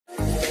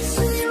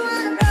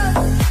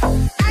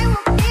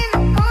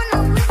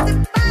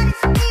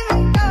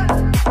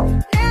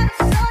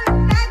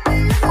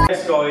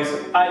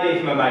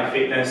MMA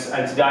Fitness,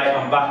 and today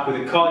I'm back with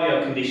a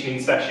cardio conditioning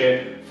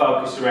session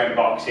focused around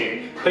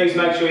boxing. Please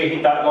make sure you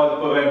hit that like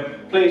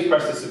button, please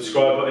press the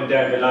subscribe button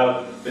down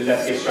below, but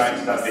let's get straight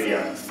into that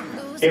video.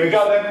 Here we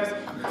go then.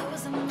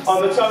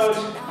 On the toes,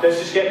 let's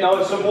just get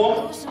nice and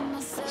warm.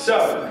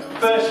 So,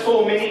 first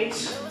 4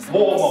 minutes,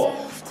 warm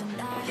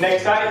up.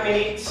 Next 8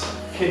 minutes,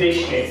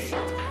 conditioning.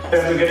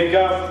 Then we're going to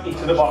go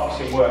into the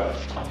boxing work.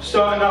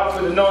 Starting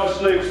off with a nice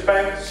loose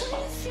bounce.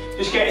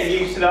 Just getting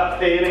used to that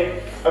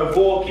feeling of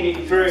walking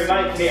it through,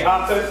 making it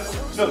happen.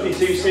 It's nothing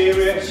too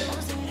serious.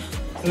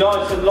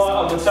 Nice and light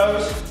on the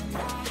toes.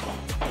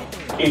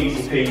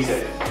 Easy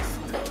peasy.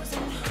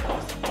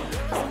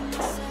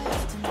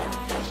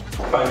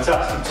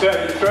 Fantastic. Turn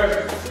it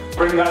through.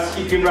 Bring that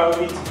skipping rope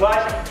into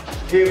play.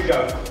 Here we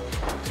go.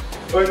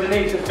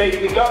 Underneath the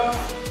feet we go.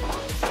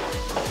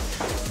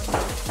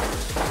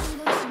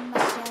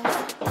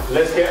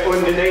 Let's get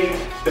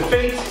underneath the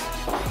feet.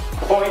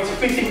 I want you to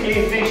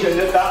physically envision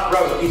that that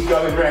rope is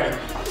going round.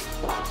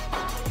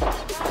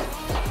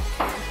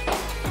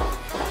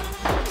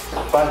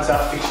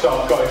 Fantastic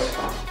start, guys.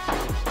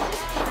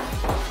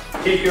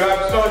 Keep your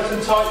abs nice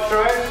and tight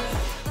throughout.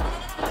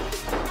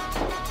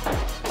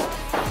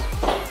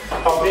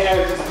 Hold it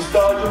out to the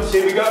sternum,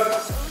 here we go.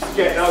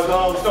 Get those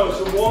arms nice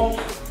and warm,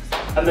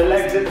 and the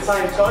legs at the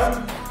same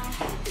time.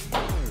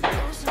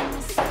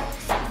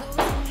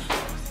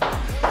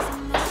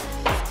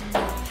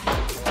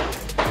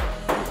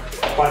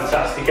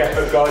 Fantastic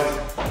effort, guys.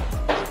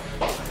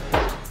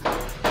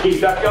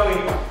 Keep that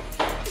going.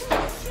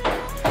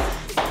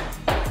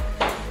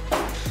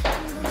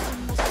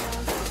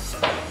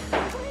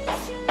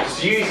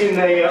 Just using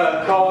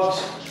the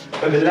calves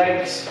and the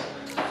legs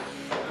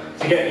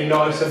to get you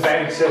nice and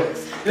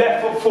bouncy.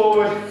 Left foot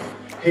forward.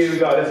 Here we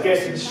go. Let's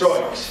get to the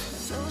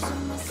strikes.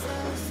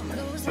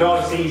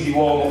 Nice, easy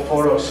warm up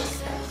for us.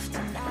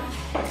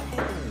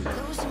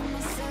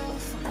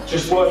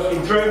 Just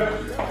working through.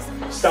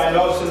 Stay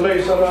nice and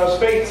loose on those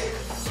feet.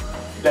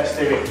 Let's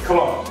do it. Come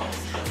on.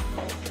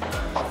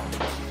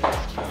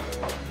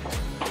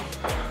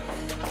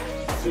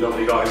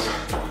 Lovely, guys.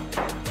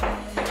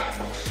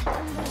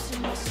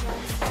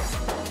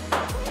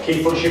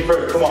 Keep pushing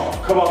through. Come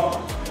on. Come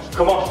on.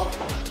 Come on.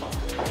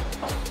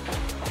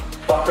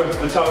 Back up to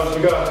the toes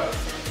we go.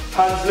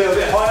 Hands a little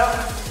bit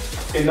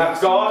higher in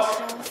that guard.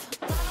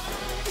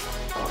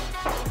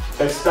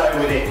 Let's stay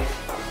with it.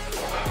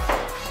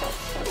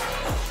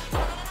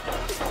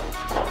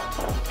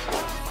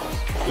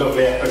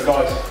 Lovely effort,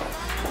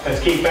 guys. Let's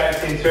keep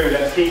bouncing through,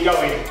 let's keep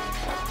going.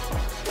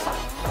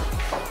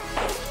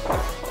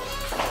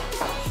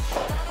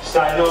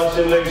 Stay nice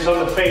and loose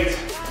on the feet.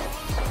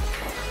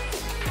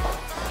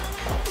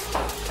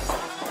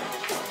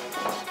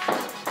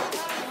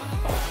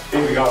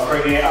 Here we go,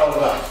 bringing it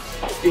over.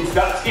 Into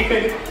that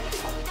skipping.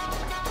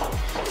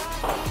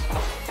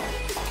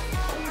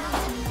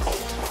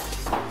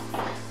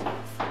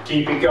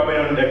 Keep it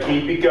going under,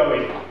 keep it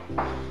going.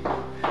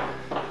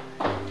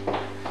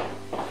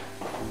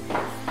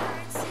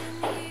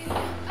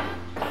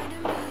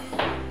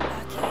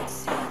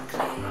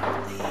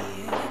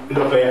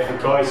 Lovely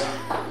effort, guys.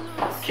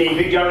 Keep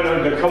it going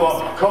under. Come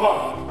on, come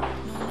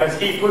on. Let's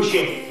keep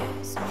pushing.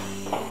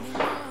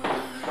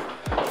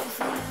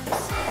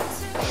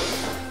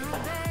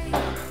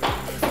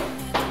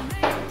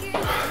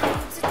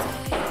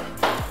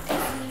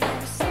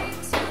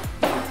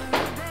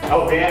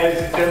 Up the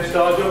airs, them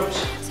star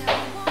jumps.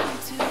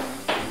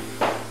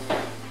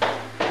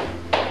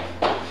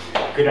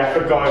 Good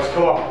effort, guys.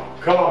 Come on,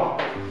 come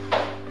on.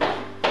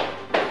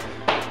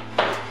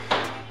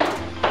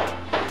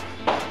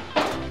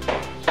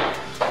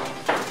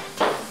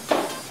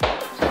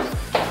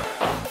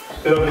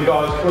 Lovely,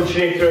 guys,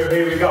 punching it through,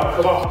 here we go,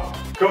 come on,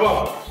 come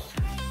on.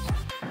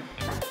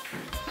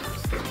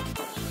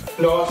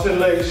 Nice and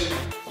loose.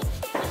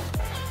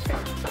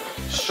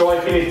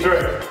 Striking it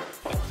through.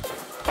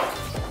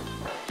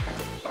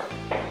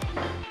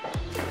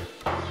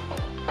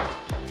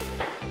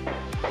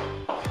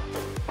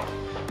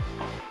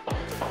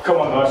 Come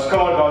on, guys, come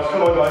on, guys,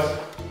 come on, guys.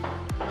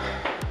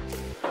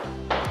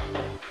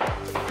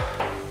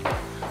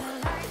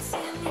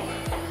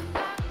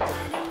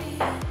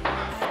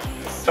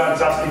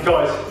 Fantastic,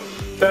 guys.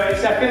 30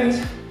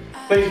 seconds.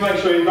 Please make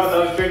sure you've got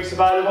those drinks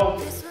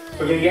available.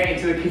 We're going to get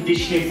into the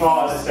conditioning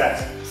part of the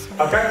set.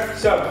 Okay,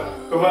 so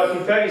we're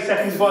working 30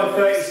 seconds by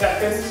 30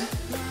 seconds.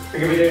 We're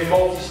going to be doing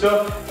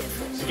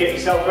multi-stuff, so get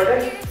yourself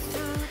ready.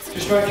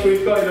 Just make sure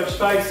you've got enough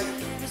space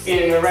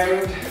in and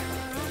around.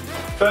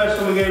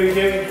 First one we're going to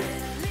be doing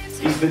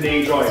is the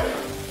knee drive.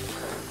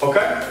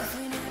 Okay?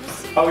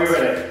 Are we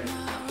ready?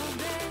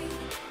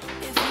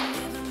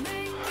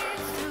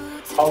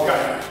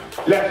 Okay.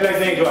 Left leg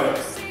knee drive.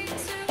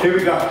 Here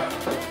we go.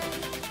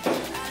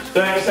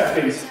 30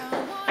 seconds.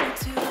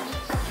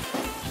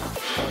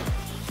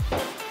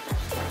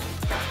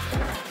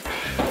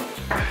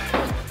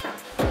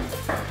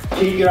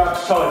 Keep your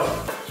abs tight.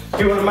 If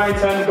you want to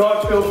maintain the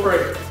guard, feel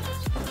free.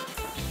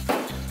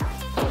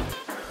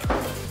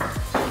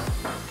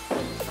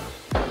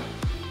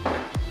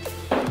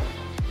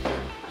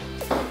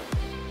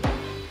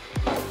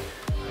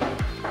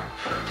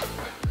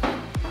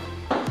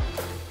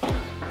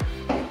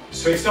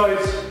 Switch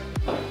sides.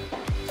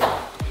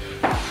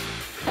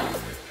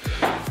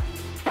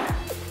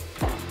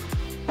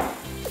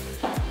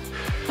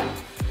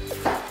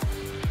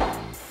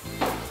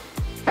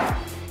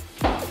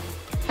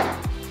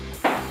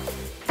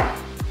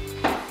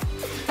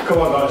 Come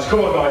on guys, come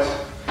on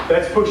guys.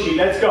 Let's push it,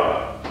 let's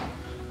go.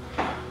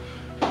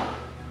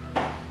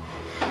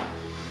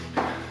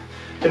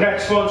 The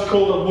next one's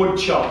called a wood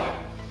chop.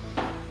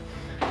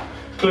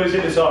 Glues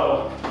in the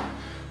title.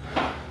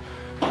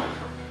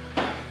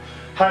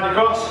 Hand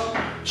across,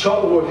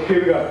 chop the wood, here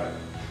we go.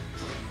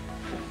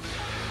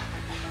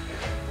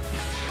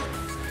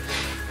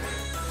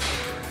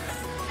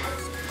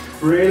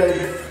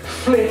 Really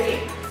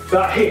flick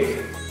that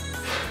hip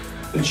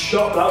and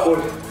chop that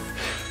wood.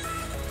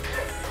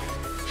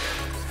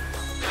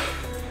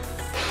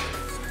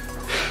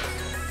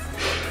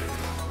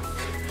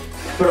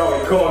 Throw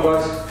it, come on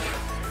guys.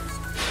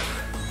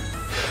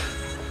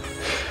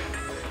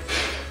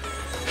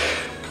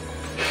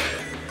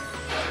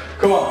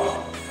 Come on.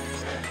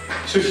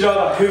 Switch it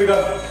over, here we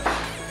go.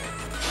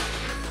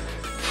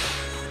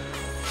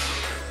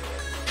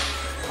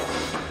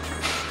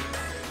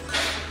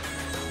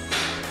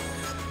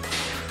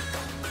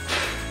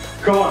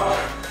 Come on.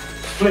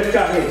 Flip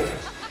that hip.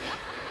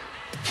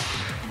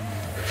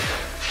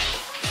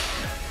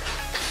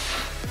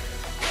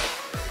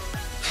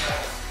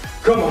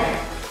 Come on.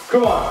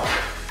 Come on.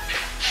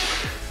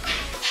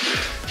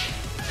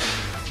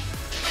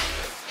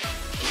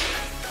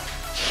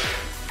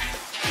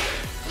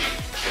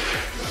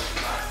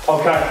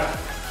 Okay.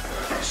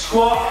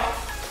 Squat,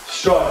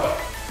 strike.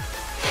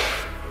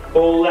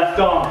 All left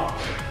arm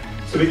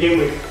to begin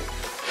with.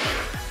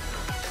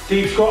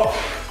 Deep squat,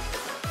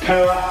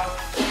 power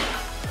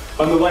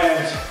on the way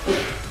out.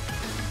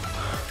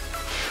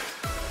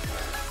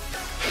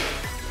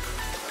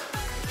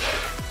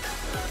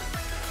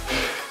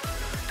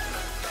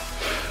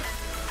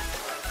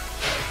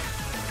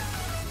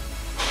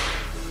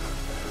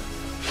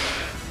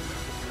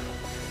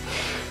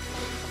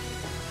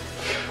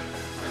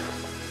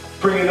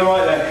 Bring in the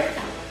right leg.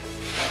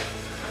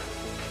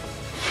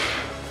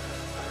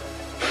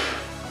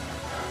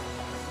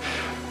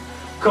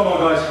 Come on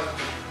guys,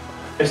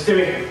 let's do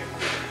it.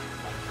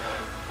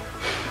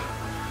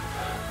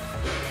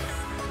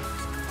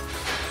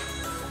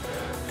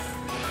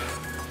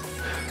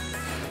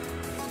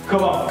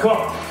 Come on, come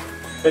on,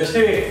 let's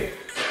do it.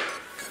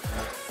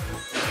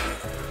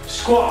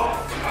 Squat,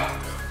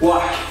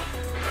 whack.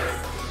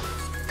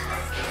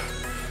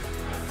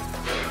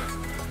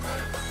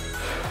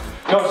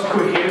 Nice and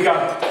quick, here we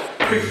go.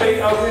 Quick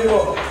feet, open it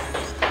up.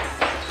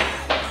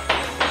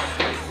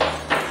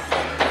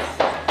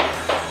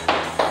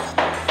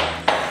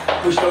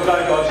 We're still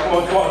going guys, come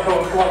on, come on, come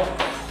on, come on.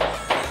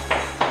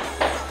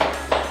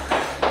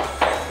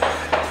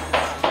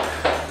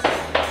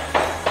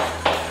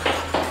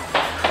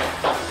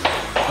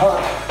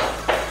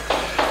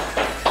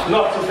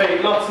 Lots of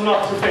feet, lots and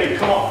lots of feet,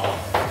 come on,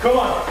 come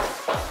on.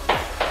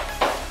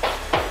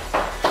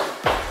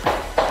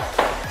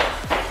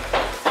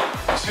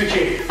 Switch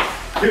it.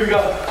 Here we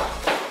go.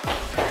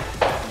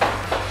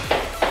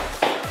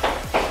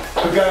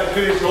 We're going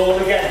through this all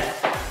again.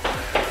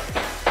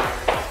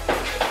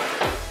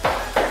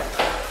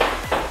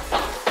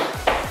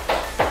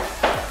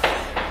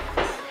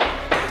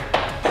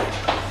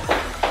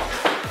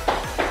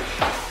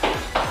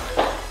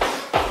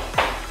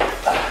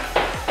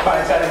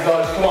 Fantastic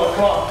guys, come on,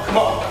 come on, come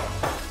on.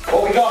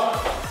 What we got?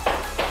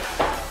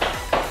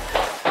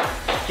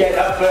 Get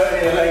that burn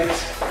in the legs.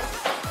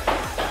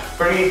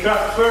 Bring it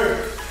back through.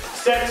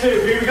 Step 2,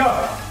 here we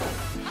go.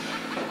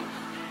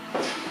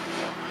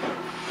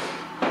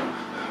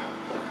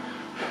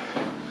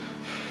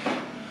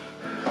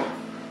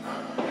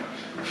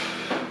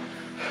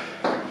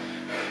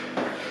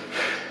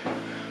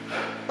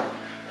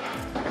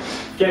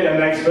 Get them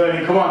legs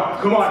burning, come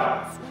on, come on.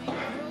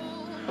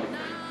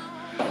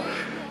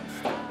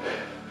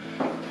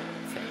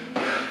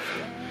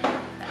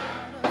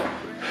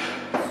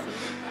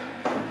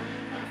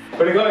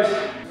 Ready guys?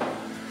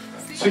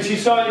 Switch your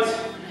sides.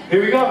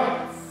 Here we go.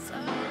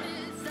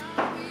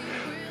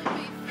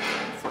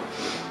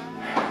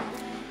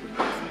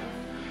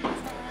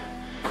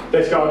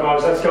 Let's go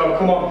guys, let's go.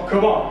 Come on,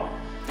 come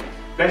on.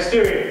 Let's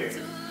do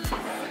it.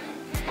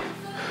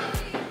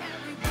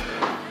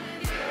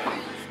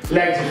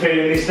 Legs are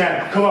feeling this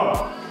now. Come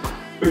on.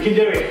 We can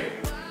do it.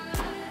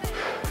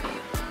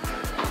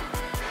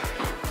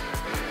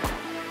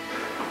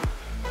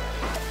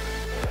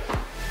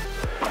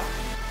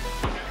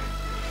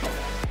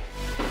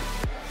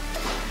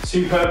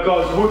 Superb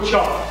guys, wood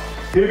chop.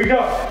 Here we go.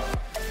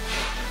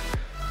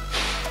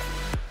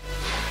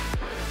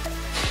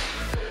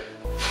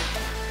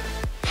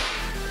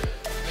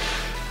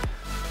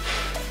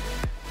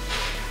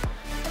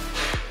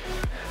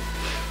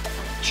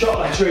 Chop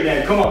that tree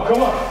down, come on,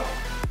 come on.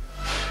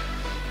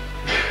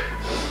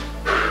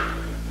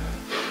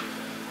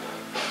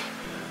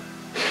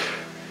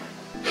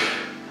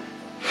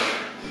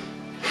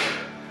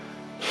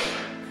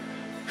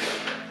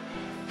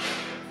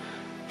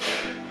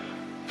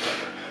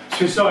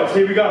 Switch sides,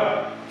 here we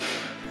go.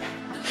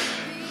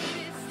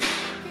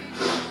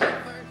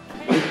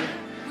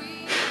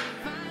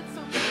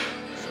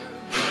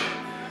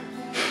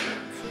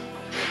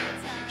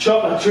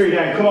 Chop that tree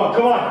down, come on,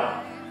 come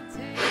on.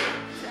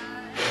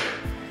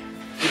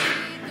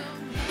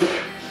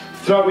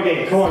 Throw it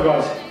in, come on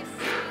guys.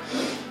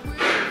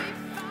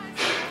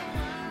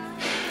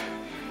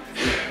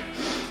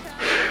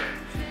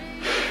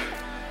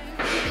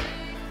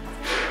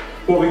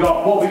 What we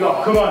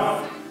got, come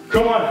on,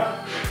 come on.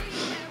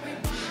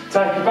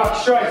 Take it back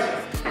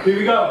straight, here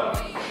we go.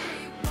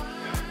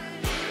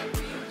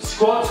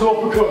 Squat to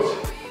uppercut.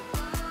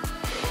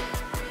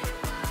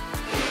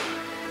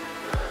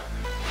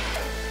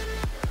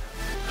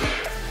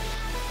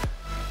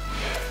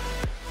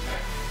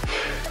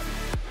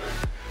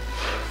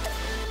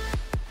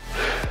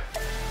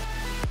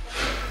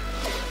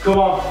 Come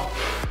on,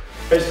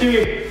 let's do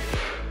it.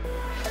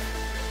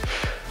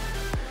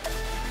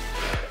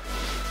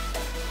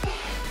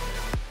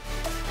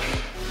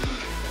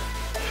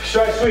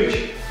 Straight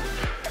switch,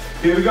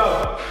 here we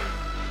go.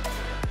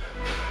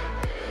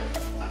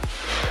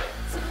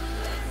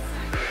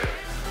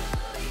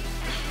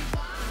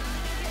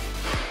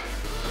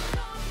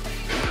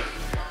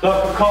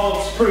 Like a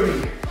cold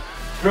spring,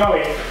 throw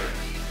it.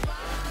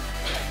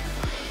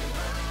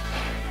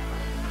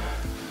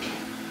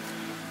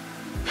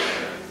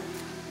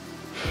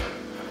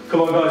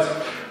 Come on guys,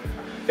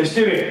 let's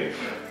do it.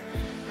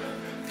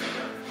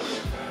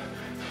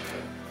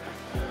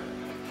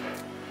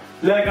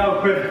 Leg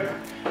open,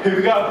 here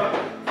we go.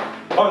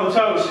 On the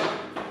toes,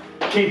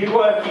 keep it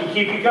working,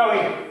 keep it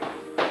going.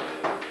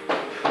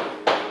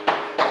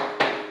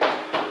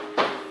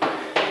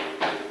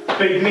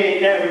 Big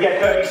minute there, we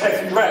get 30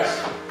 seconds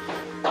rest.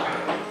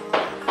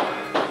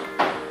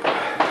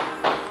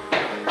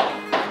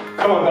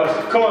 Come on guys,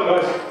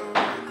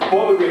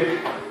 what are we with?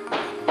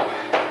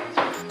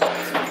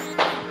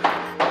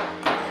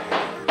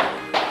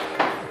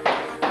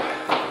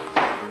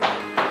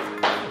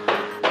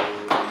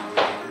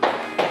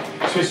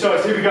 Switch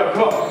sides, here we go,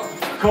 come on,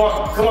 come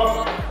on, come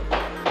on.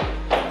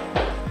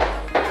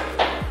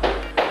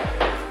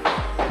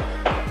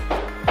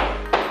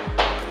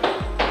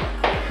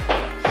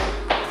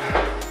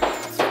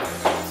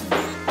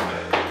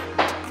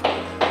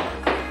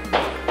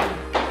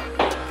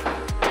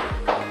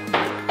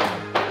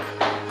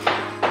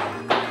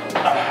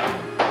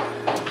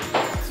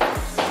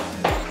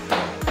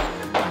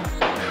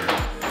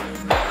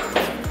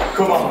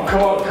 Come on,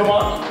 come on, come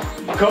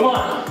on, come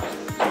on.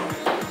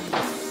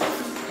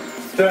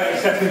 30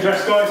 seconds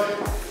rest guys.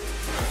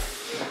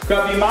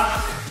 Grab your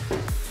mat.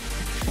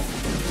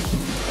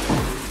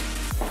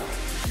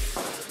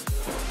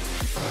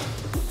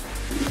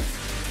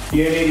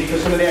 You need it for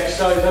some of the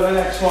exercises on the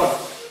next one.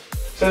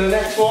 So the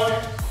next one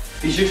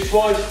is just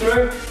twice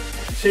through,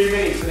 2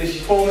 minutes, so this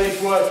is 4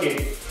 minutes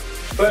working.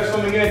 First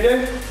one we're going to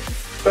do,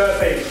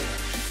 burpees.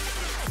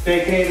 So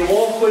you can either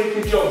walk or you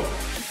can jump.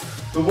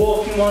 The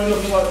walking one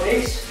looks like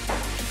this,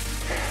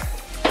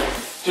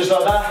 just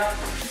like that.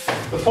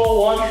 The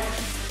full one,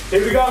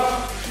 here we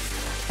go.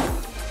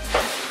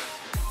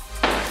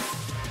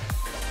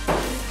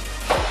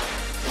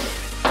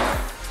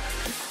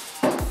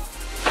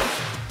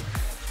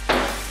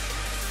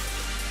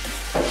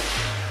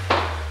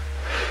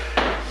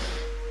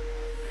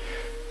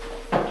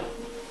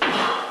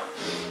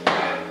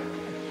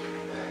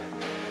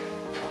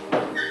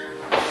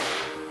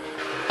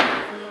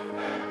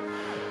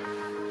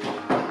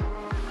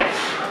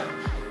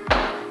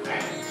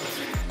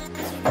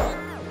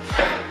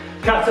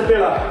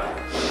 Caterpillar.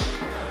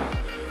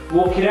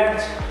 Walk it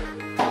out.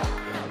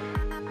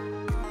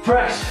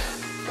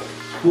 Press.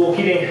 Walk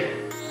it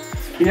in.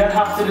 You don't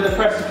have to do the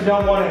press if you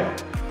don't want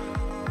it.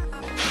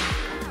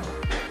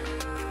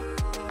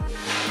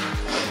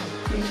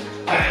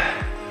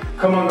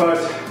 Come on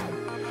guys.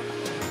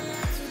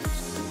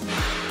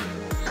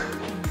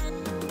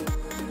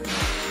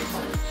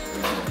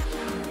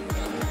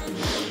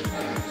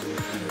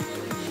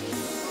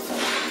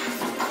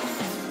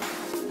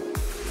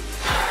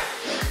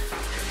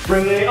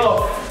 Bringing it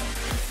up,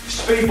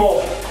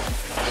 speedball.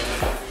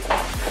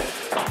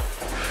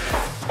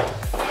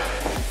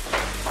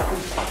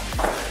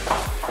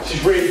 This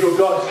is really good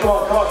guys, come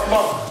on, come on, come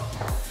on.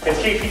 Let's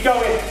keep it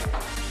going.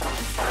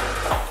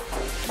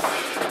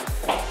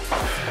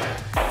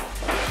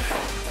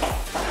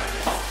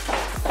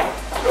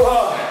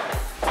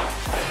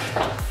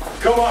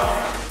 Come on.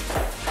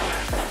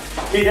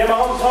 Keep them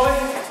arms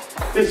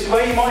high. This is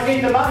where you might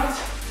need the mat.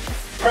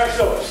 Press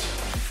ups.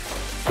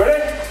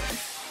 Ready?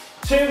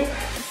 2,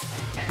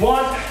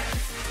 1,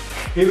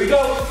 here we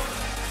go.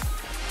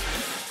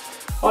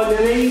 On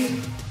your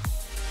knees.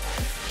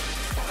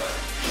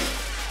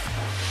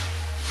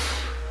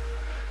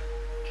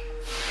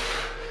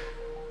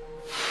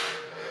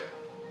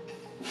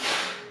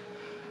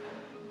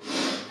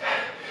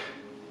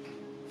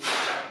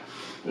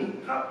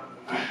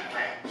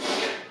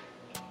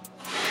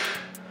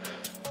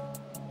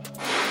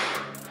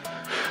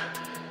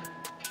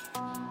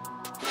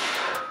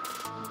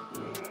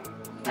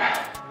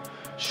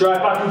 Straight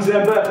back into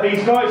them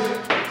burpees, guys.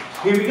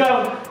 Here we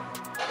go.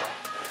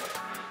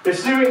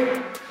 Let's do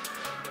it.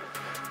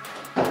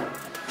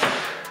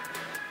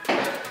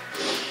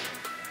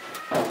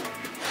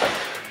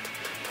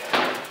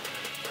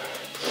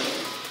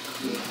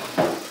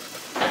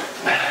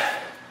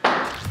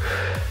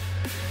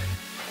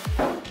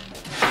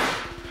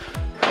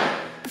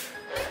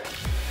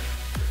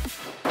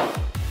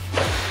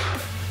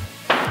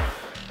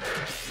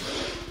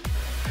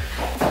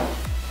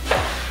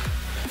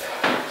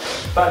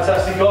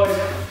 Fantastic, guys.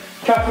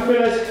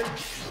 Caterpillars.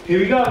 Here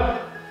we go.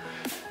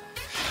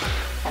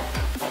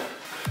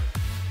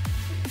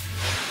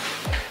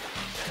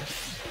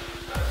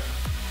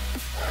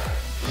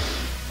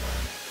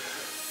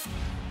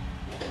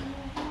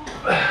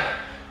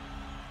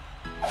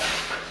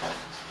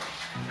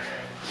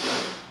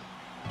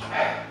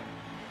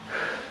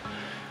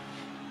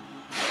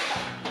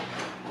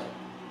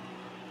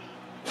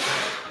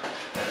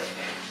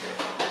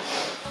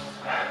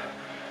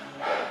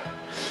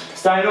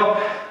 Stand up,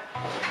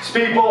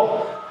 speed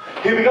ball,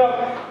 here we go.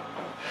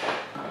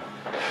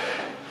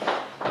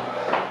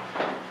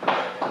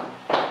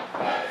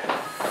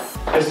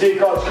 Let's do it,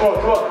 guys, come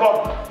on, come on, come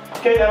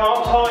on. Get them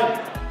arms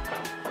high.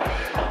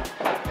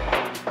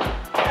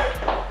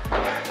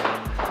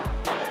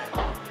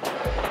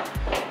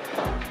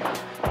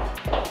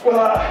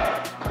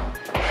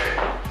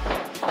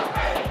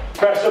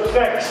 Press ups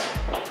next.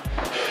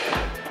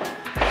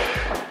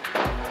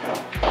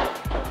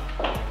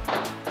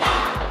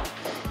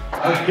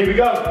 Here we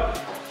go.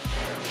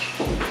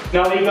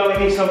 Now lean on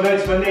knees on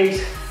vertical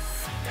knees.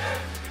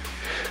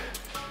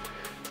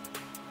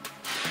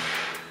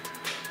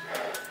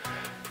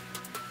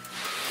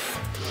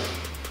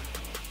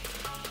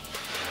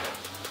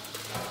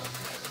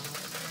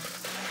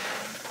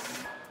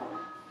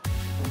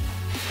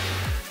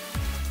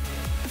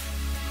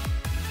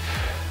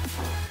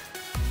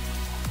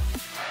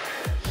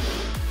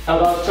 Now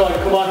last time,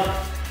 come on.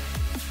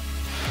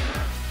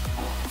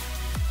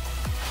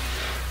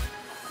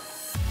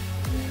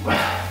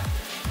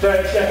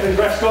 Thirty seconds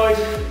rest, guys.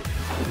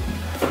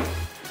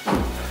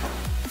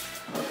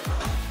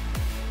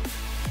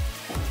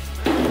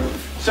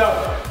 So,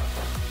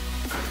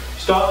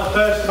 start the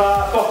first of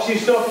our boxing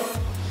stuff.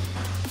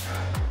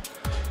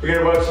 We're going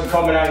to work some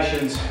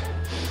combinations.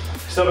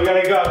 So we're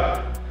going to go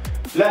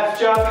left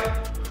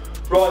jab,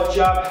 right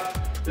jab,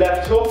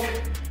 left hook,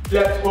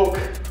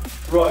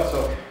 right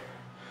hook.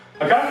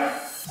 Okay?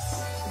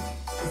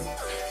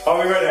 Are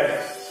we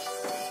ready?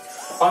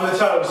 On the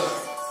toes.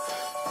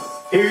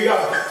 Here we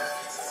go.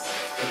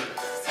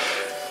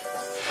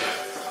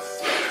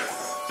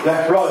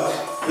 Left,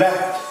 right,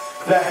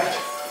 left,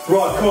 left,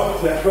 right, come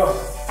on, left, right,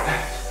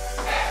 left.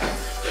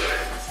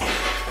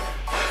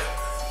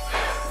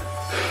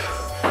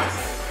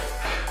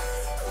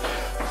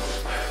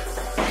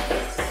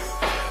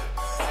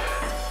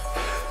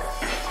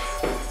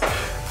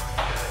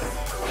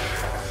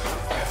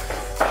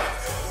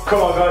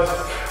 Come on, guys.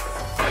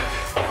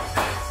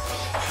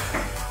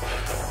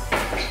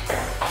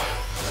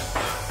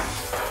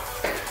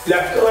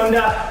 Left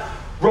under,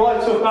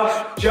 right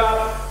upper,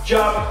 jab,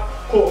 jab,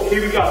 hook.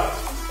 Here we go.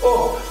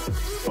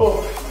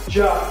 Up,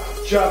 jab,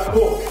 jab,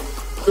 hook.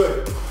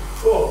 Good.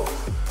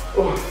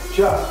 Up,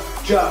 jab,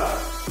 jab,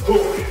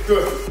 hook.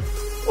 Good.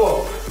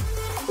 Up,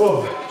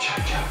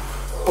 jab, jab,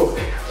 hook.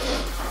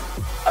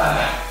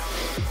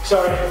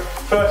 Sorry,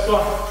 first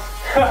one.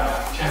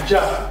 Jab,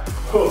 jab,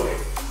 hook.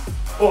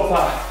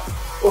 Upper,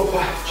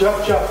 jab,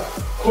 jab,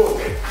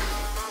 hook.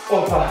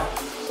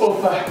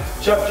 Upper,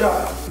 jab,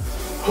 jab,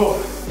 hook.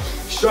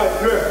 Straight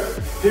through.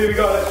 Here we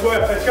go, let's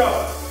work, let's go.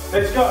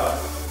 Let's go.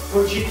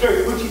 Push it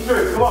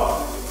through, come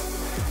on.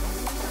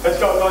 Let's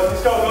go, guys.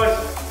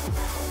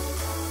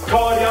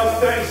 Cardio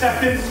for 30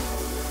 seconds.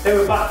 Then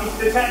we're back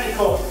into the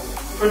technical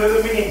for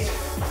another minute.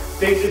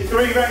 These are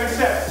 3 round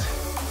sets.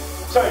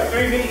 Sorry,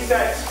 3 minute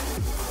sets.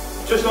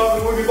 Just like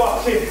we would be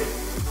boxing.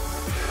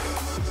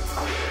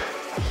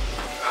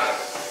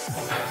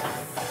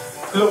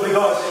 Lovely,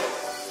 guys.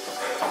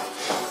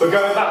 We're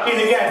going back in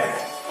again.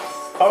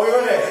 Are we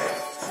ready?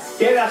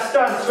 Get that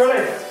stance,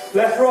 ready?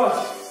 Left, right,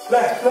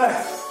 left,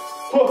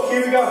 hook,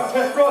 here we go,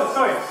 left, right,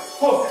 sorry,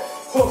 hook,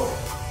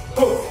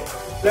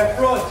 left,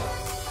 right,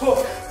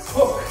 hook,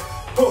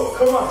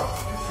 come on,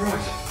 left,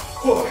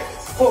 right,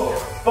 hook,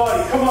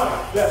 body, come on,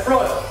 left,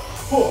 right,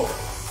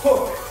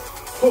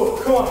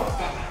 hook, come on,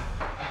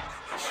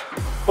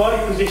 body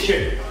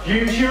position,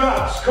 use your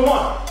abs, come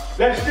on,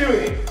 let's do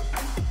it.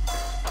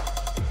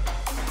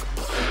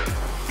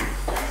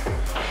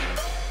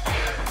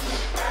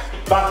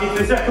 Back into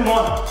the second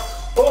one.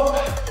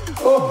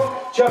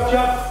 Up, jab,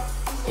 jab,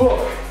 hook.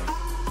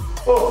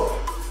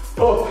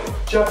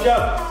 Up, jab,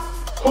 jab,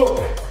 hook.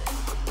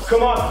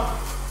 Come on.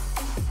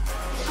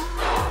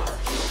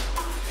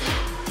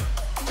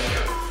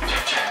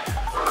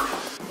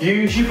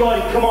 Use your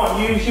body, come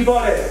on, use your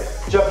body.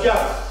 Jab, jab,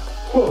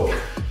 hook.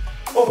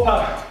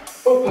 Upper,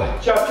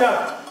 jab,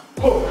 jab,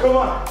 hook, come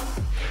on.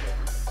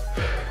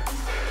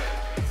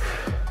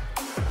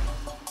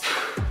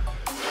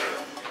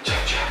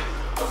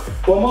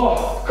 One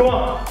more, come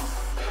on.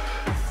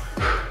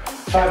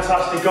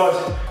 Fantastic,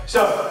 guys.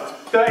 So,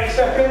 30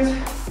 seconds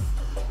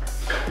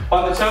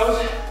on the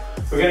toes.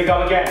 We're gonna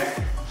go again.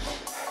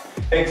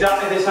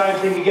 Exactly the same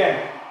thing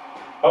again.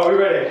 Are we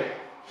ready?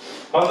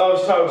 On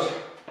those toes.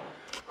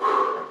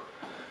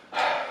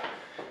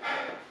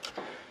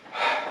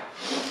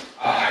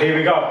 Here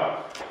we go.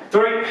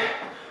 3,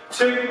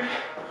 2,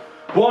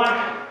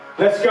 1,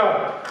 let's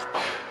go.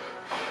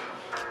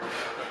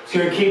 Just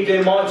gonna keep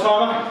doing my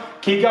timer.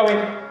 Keep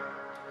going.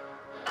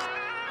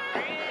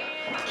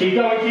 Keep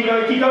going, keep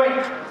going, keep going.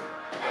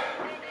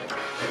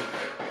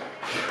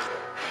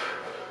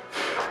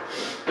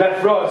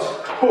 Left, right,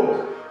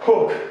 hook,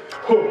 hook,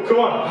 hook. Come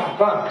on.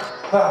 Bam,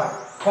 bam,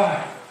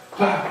 bam,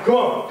 bam. Come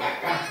on.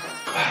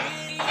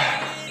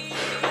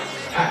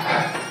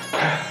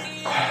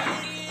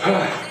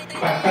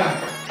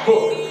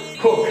 Hook,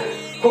 hook,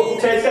 hook.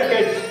 10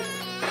 seconds.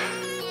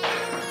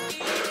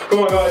 Come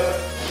on, guys.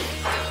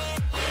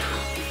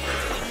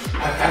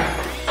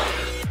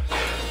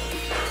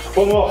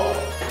 One more.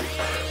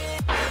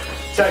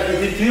 Take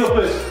it into the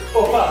uppers.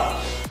 Upper,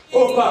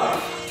 upper,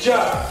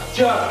 jab,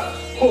 jab,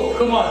 hook.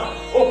 Come on.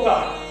 Upper,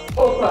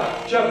 upper,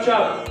 jab,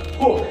 jab,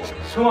 hook.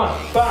 Come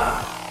on.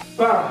 Bam,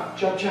 bam,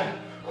 jab, jab,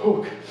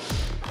 hook.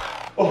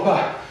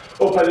 Upper,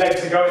 upper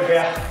legs are going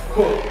here.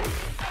 Hook.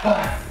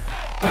 Bam,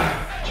 bam,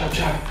 jab,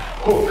 jab,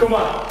 hook. Come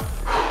on.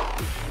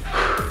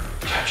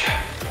 Jab, jab,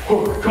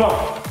 hook. Come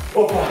on.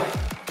 Upper,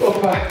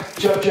 upper,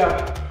 jab,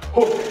 jab,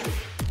 hook.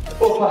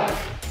 Upper,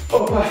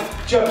 upper,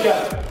 jab,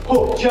 jab,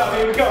 hook, jab.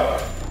 Here we go.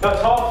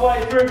 That's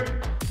halfway through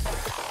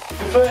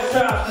the first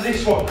half to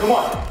this one. Come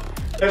on,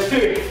 let's do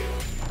it.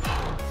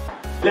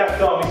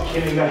 Left arm is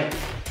killing me.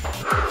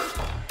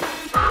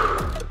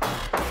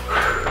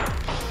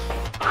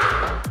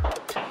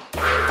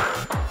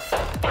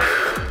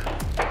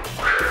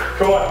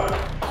 Come on,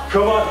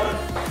 come on,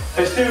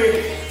 let's do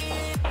it.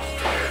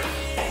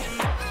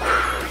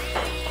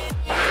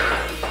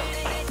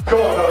 Come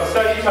on, guys,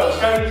 stay your toes,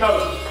 stay your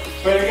toes.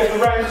 We're gonna get the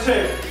round 2.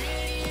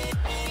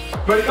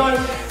 Ready,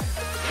 guys?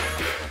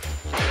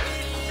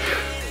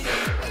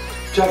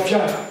 Jab,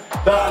 jab.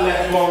 That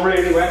left one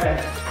really went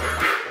there.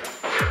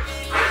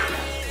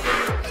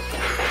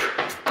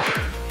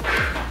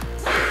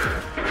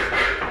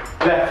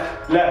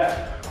 Left,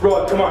 left,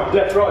 right, come on.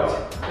 Left, right,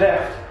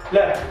 left,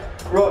 left,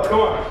 right,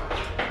 come on.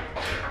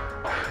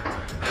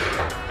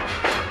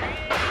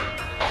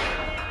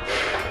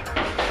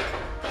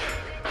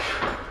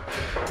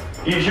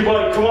 Use your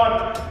body, come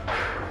on.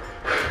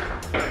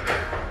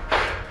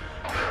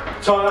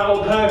 Time that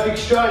one perfect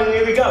straight, and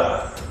here we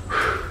go.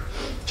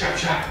 Jab,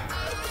 jab.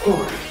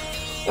 Hook,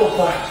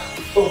 upper,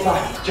 upper,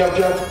 jab,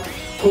 jab,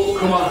 hook,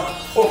 come on,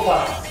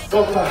 upper,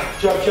 upper,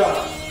 jab, jab,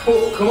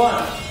 hook, come on,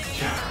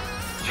 jab,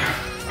 jab,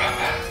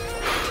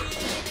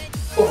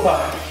 upper,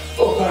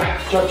 upper,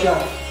 jab,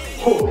 jab,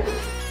 hook,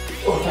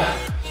 upper,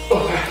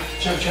 upper,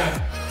 jab, jab,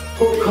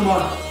 hook, come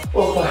on,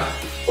 upper,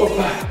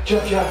 upper,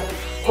 jab, jab,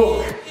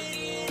 hook,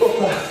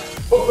 upper,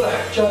 upper,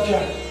 jab,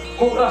 jab,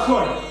 hook, last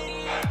one.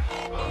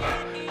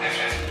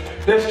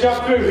 Let's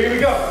jump through, here we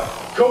go,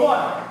 come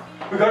on,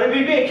 we've got to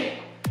be big.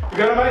 We're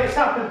going to make this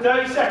happen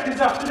 30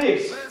 seconds after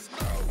this.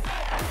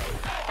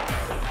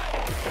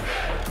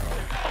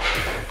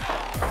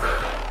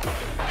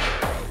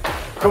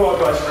 Come on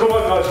guys, come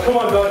on guys, come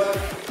on guys.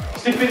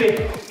 Stick with it.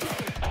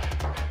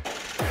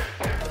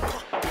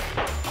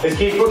 Let's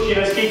keep pushing,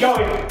 let's keep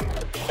going.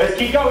 Let's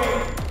keep going.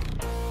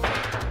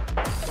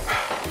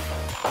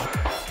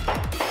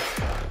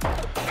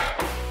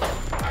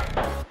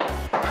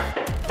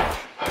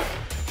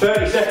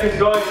 "30 seconds,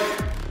 guys.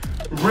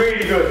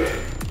 Really good.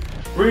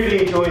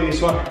 Really enjoying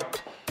this one.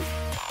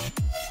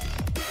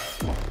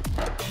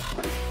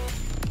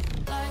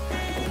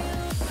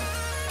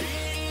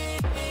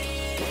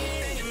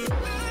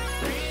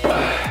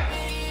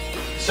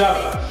 So,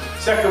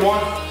 second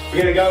one,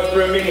 we're going to go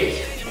for a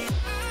minute.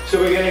 So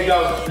we're going to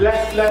go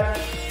left, left,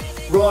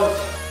 right,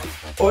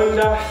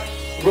 under,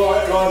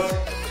 right, right,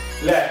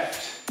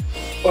 left,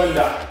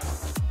 under.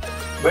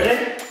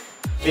 Ready?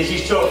 This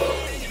is tough.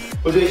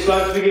 We'll do it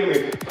slow to begin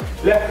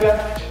with. Left,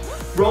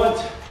 left,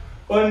 right,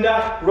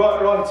 under,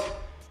 right, right,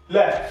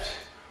 left,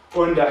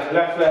 under,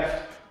 left,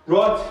 left,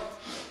 right,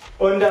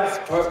 under,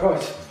 right,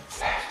 right,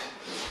 left.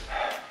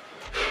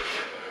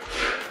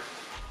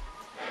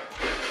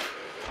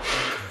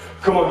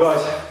 Come on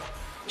guys,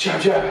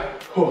 jab,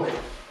 jab, hook.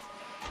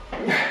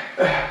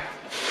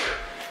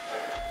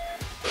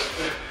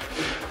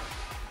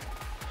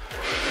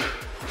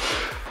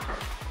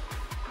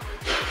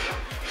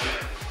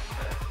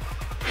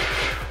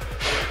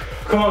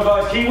 Come on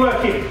guys, keep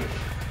working.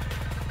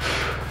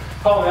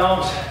 Hold my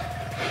arms.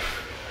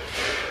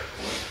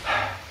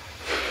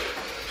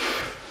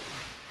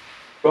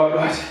 Right,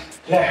 right,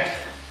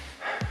 left,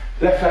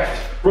 left, left,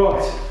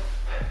 right,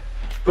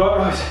 right,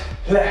 right,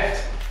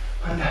 left,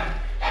 under, left,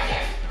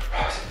 right,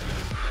 right,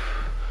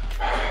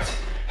 right,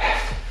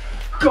 left.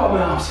 Got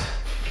my arms.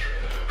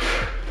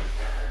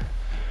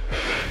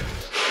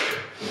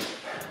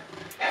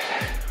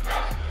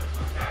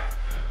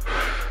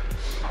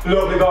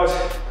 Lovely, guys.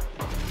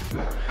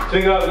 So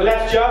we go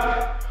left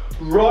jab,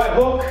 right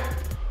hook,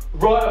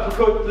 right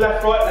uppercut,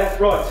 left,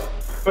 right.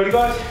 Ready,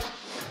 guys?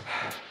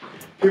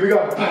 Here we go.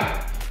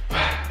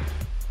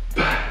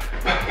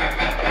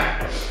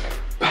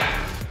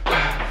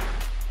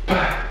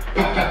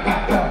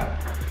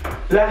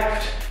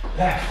 Left,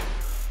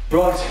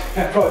 right.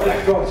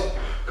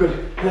 Good.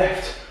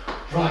 Left,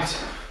 right.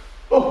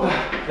 Up,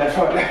 left,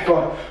 right. Come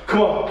on.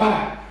 Come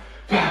on.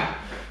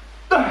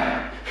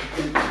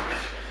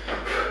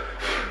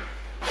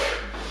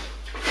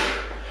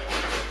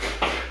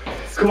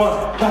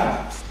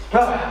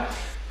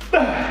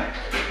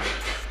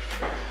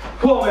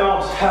 Pull on my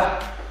arms.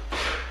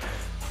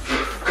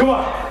 Come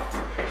on.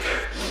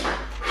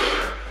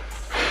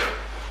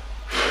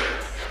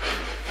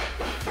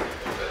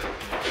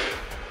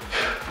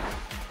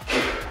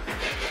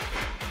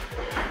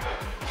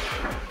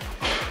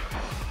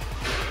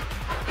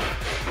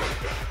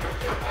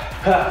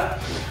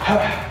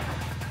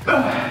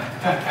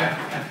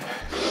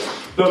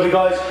 Lovely,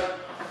 guys.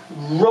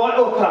 Right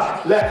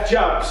upper, left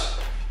jabs.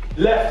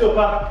 Left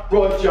upper,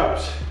 right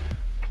jabs.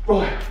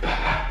 Right.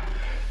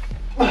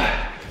 Right.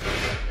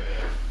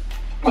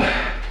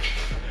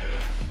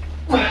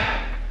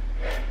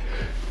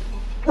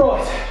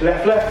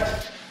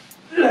 Left.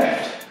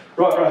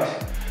 Right.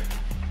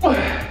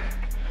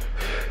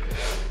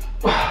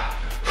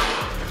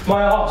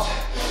 My arms.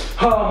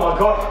 Oh my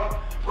God.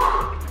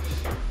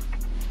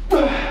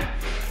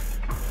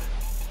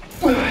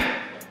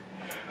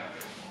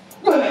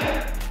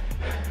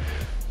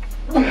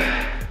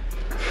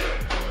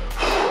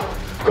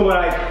 Come on,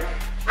 Ike.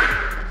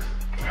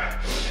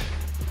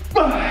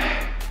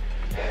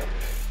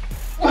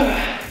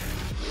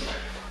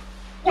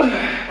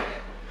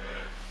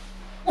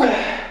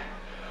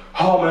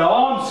 Oh, my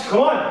arms,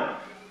 come on.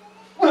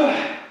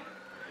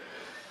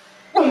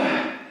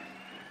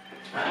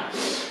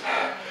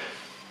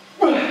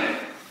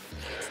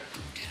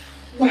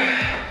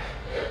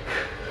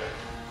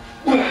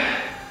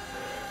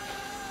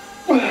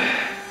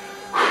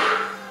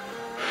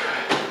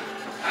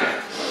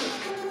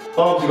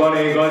 Arms are gone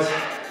here, guys.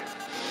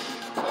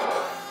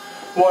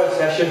 What a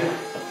session.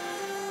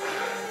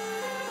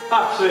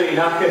 Absolutely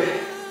knackered.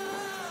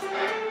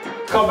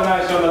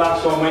 Combination on the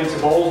last one went to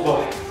balls,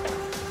 but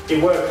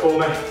it worked for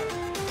me.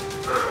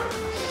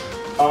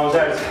 Arms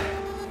out.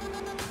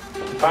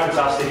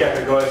 Fantastic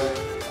effort, guys.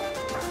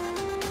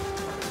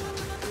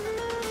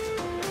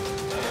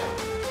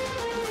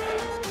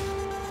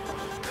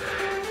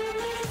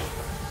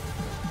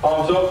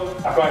 Arms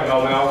up. I can't even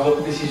hold my arms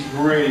up. This is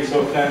really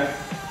tough now.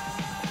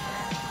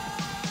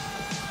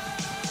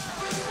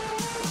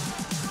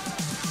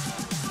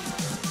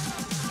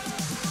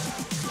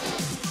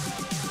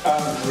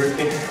 Arms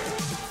ripping.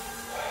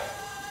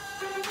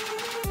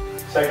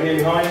 Second knee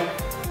behind.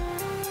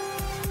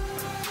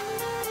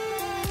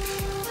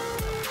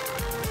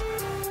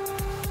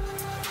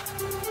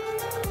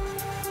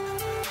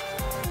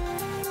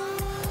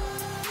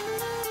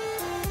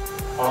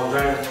 Arms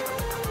round.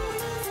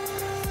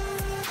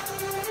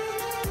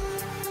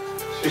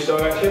 Switch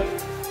direction.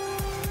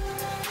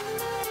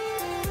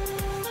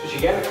 Switch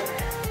again.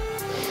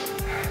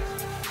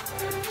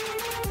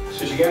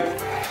 Switch again.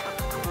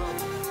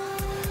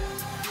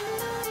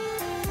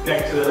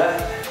 Neck to the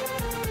left.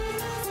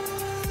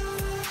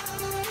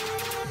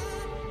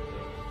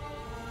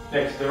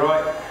 Neck to the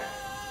right.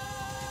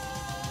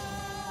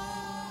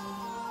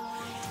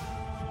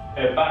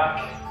 Head back.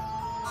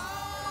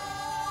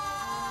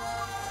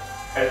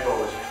 Head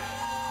forward.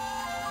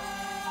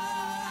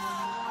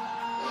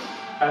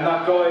 And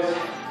that, guys,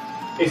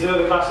 is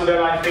another class of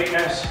MMA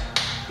fitness.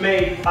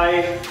 Me,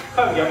 I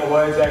can't get my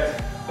words out.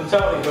 I'm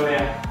totally done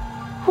here.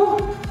 Whew.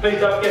 Please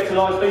don't forget to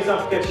like, please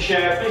don't forget to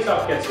share, please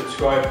don't forget to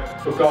subscribe.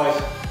 But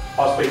guys,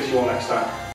 I'll speak to you all next time.